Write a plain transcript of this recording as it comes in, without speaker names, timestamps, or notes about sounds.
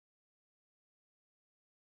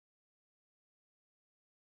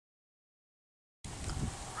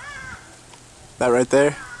That right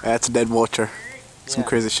there, that's a dead vulture. Some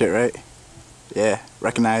crazy shit, right? Yeah,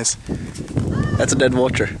 recognize. That's a dead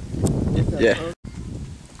vulture. Yeah.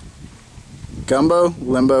 Gumbo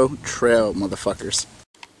Limbo Trail, motherfuckers.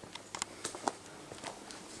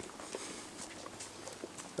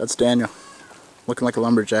 That's Daniel, looking like a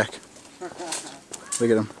lumberjack. Look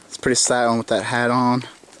at him. He's pretty styling with that hat on.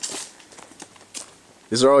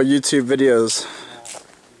 These are all YouTube videos.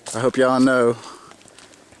 I hope y'all know.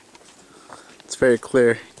 It's very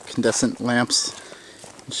clear. Incandescent lamps,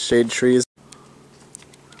 shade trees.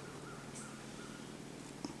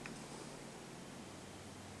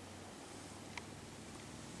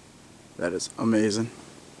 That is amazing.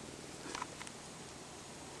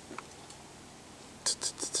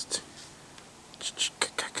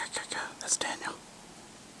 That's Daniel.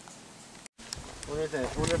 What is that?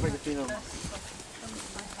 What if I can see them?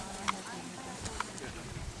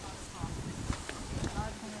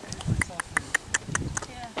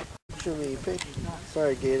 Show me a pic.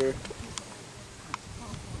 Sorry, Gator.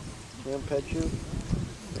 Can I pet you? Can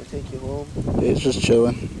I take you home? He's just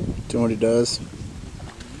chilling, doing what he does.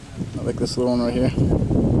 I like this little one right here.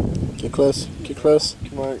 Get close, get close.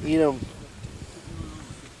 Come on, eat them.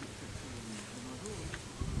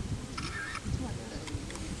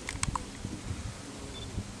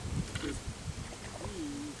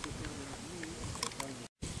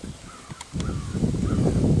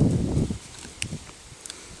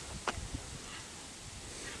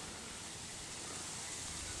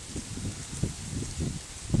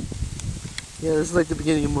 Yeah, this is like the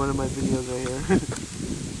beginning of one of my videos right here.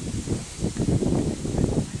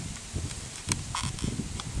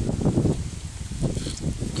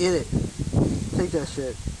 Get it. Take that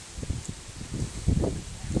shit.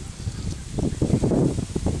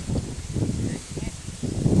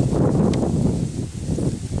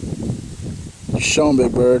 Show him,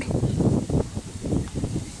 Big Bird.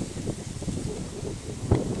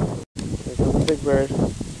 There comes Big Bird.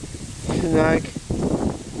 Nike.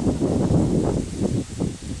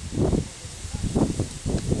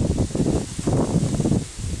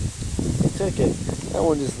 Took it. That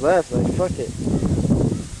one just left, like fuck it.